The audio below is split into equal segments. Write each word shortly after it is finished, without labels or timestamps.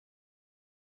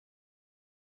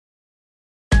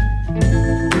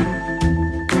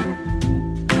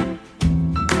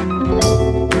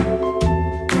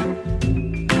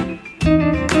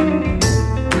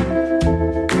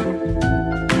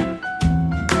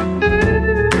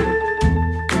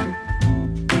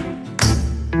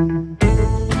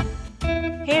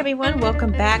everyone.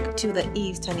 Welcome back to the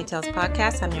Eve's Tiny Tales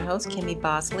podcast. I'm your host, Kimmy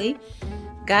Bosley.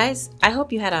 Guys, I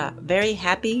hope you had a very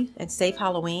happy and safe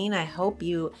Halloween. I hope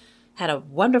you had a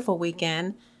wonderful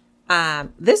weekend.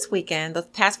 This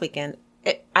past weekend,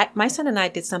 my son and I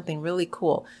did something really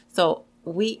cool. So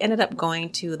we ended up going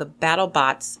to the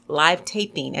BattleBots live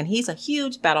taping, and he's a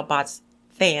huge BattleBots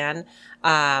fan.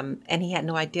 And he had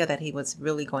no idea that he was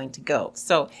really going to go.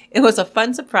 So it was a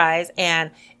fun surprise,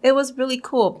 and it was really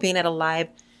cool being at a live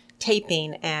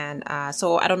taping. And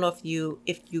so I don't know if you're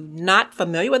not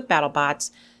familiar with BattleBots,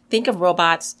 think of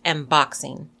robots and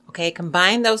boxing. Okay,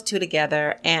 combine those two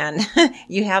together, and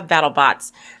you have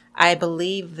BattleBots. I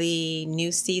believe the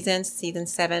new season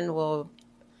 7, will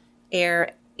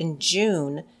air in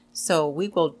June. So we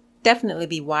will definitely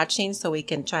be watching so we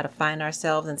can try to find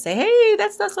ourselves and say, hey,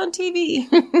 that's us on TV.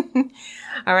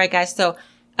 All right, guys. So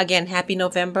again, happy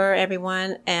November,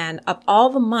 everyone. And of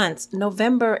all the months,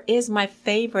 November is my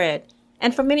favorite.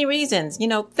 And for many reasons,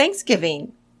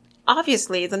 Thanksgiving,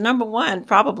 obviously, is the number one,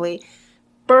 probably.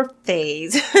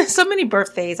 Birthdays, so many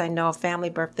birthdays. I know, family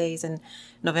birthdays in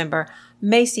November.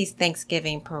 Macy's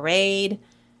Thanksgiving Parade.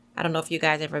 I don't know if you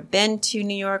guys ever been to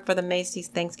New York for the Macy's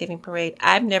Thanksgiving Parade.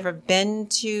 I've never been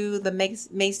to the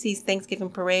Macy's Thanksgiving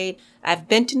Parade. I've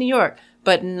been to New York,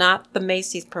 but not the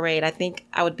Macy's Parade. I think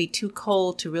I would be too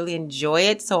cold to really enjoy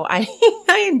it. So I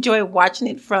enjoy watching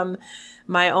it from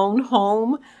my own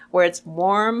home where it's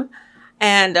warm.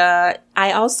 And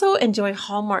I also enjoy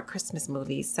Hallmark Christmas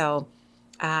movies. So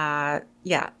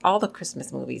all the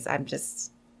Christmas movies.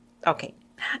 Okay.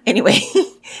 Anyway,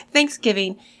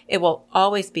 Thanksgiving, it will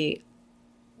always be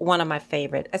one of my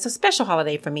favorite. It's a special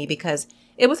holiday for me because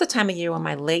it was a time of year when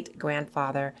my late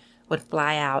grandfather would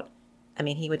fly out. I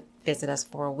mean, he would visit us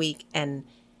for a week, and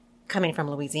coming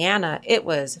from Louisiana, it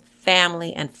was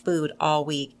family and food all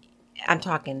week. I'm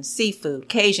talking seafood,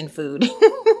 Cajun food.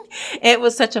 It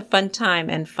was such a fun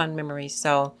time and fun memories.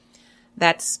 So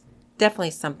that's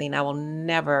definitely something I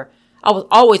will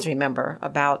always remember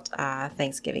about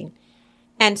Thanksgiving.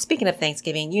 And speaking of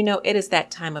Thanksgiving, it is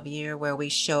that time of year where we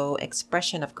show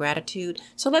expression of gratitude.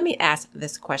 So let me ask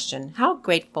this question. How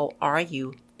grateful are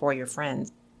you for your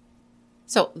friends?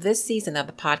 So this season of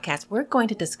the podcast, we're going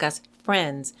to discuss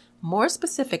friends. More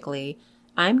specifically,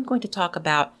 I'm going to talk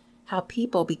about how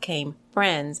people became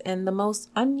friends in the most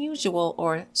unusual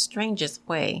or strangest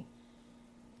way.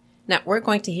 Now, we're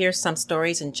going to hear some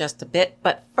stories in just a bit,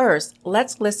 but first,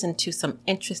 let's listen to some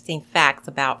interesting facts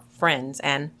about friends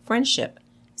and friendship.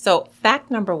 So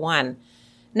fact number 1.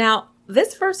 Now,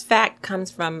 this first fact comes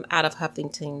from out of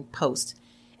Huffington Post,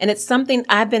 and it's something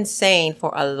I've been saying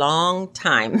for a long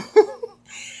time.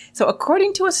 So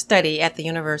according to a study at the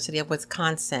University of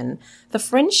Wisconsin, the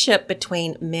friendship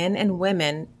between men and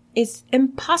women is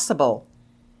impossible.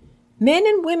 Men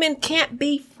and women can't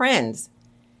be friends.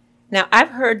 Now, I've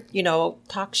heard,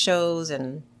 talk shows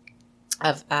and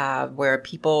of where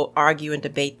people argue and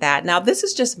debate that. Now, this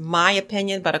is just my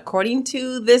opinion, but according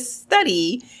to this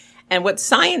study and what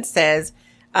science says,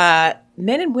 men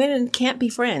and women can't be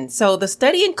friends. So the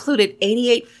study included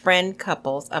 88 friend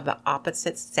couples of the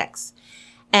opposite sex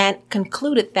and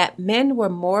concluded that men were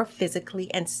more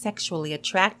physically and sexually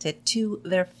attracted to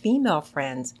their female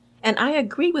friends. And I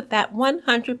agree with that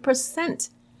 100%.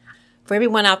 For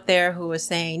everyone out there who is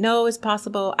saying, no, it's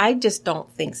possible, I just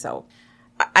don't think so.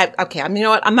 You know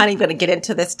what? I'm not even going to get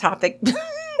into this topic.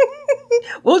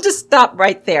 We'll just stop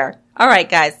right there. All right,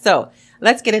 guys. So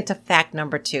let's get into fact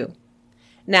number 2.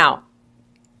 Now,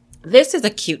 this is a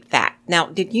cute fact. Now,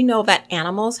 did you know that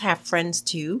animals have friends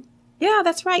too? Yeah,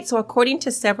 that's right. So according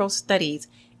to several studies,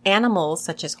 animals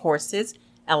such as horses,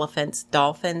 elephants,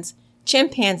 dolphins,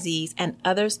 chimpanzees, and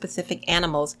other specific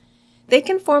animals, they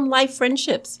can form life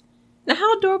friendships. Now,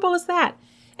 how adorable is that?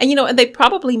 And, and they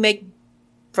probably make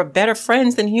for better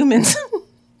friends than humans.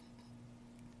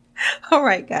 All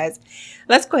right, guys,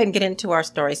 let's go ahead and get into our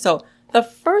story. So the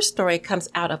first story comes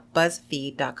out of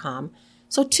BuzzFeed.com.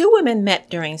 So 2 women met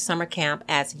during summer camp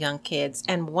as young kids,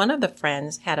 and one of the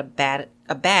friends had a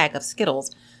bag of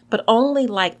Skittles, but only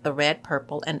liked the red,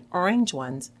 purple, and orange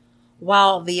ones,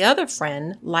 while the other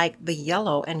friend liked the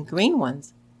yellow and green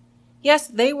ones. Yes,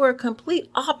 they were complete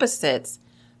opposites,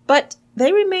 but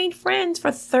they remained friends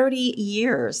for 30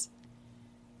 years.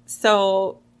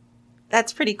 So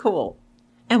that's pretty cool.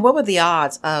 And what were the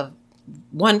odds of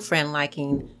one friend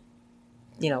liking,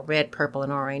 red, purple,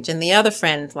 and orange, and the other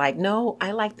friend's like, no,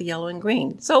 I like the yellow and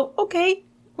green. So, okay,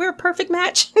 we're a perfect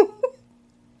match.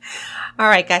 All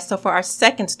right, guys. So for our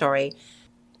second story,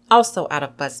 also out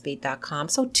of BuzzFeed.com.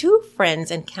 So two friends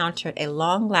encountered a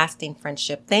long-lasting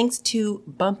friendship thanks to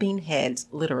bumping heads,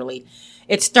 literally.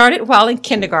 It started while in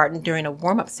kindergarten during a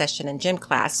warm-up session in gym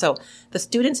class. So the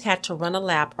students had to run a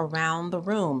lap around the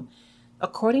room.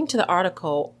 According to the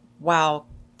article, while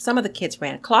some of the kids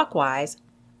ran clockwise,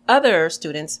 other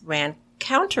students ran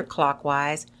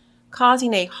counterclockwise,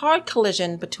 causing a hard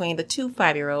collision between the two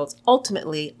 5-year-olds,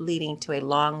 ultimately leading to a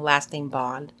long-lasting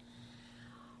bond.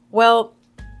 Well,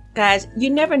 guys, you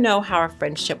never know how a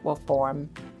friendship will form,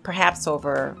 perhaps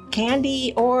over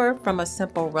candy or from a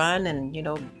simple run and,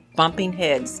 bumping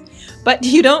heads. But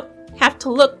you don't have to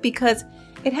look because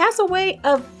it has a way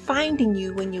of finding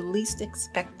you when you least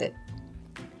expect it.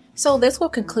 So this will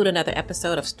conclude another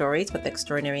episode of Stories with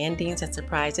Extraordinary Endings and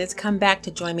Surprises. Come back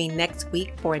to join me next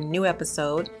week for a new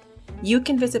episode. You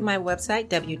can visit my website,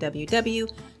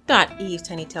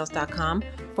 www.evestinytales.com,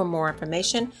 for more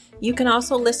information. You can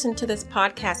also listen to this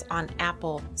podcast on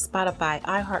Apple, Spotify,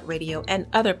 iHeartRadio, and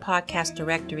other podcast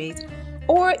directories.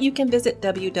 Or you can visit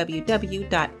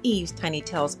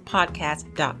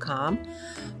www.evestinytalespodcast.com.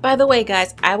 By the way,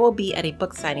 guys, I will be at a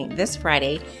book signing this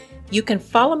Friday. You can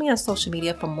follow me on social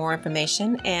media for more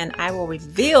information, and I will be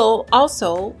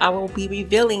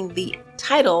revealing the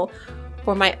title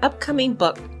for my upcoming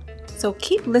book. So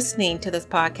keep listening to this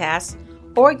podcast,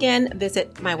 or again,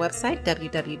 visit my website,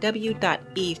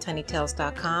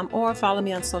 www.evestinytales.com, or follow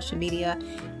me on social media.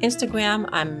 Instagram,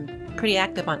 I'm pretty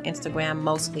active on Instagram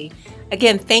mostly.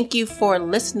 Again, thank you for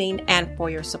listening and for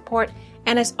your support.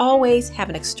 And as always, have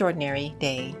an extraordinary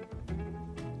day.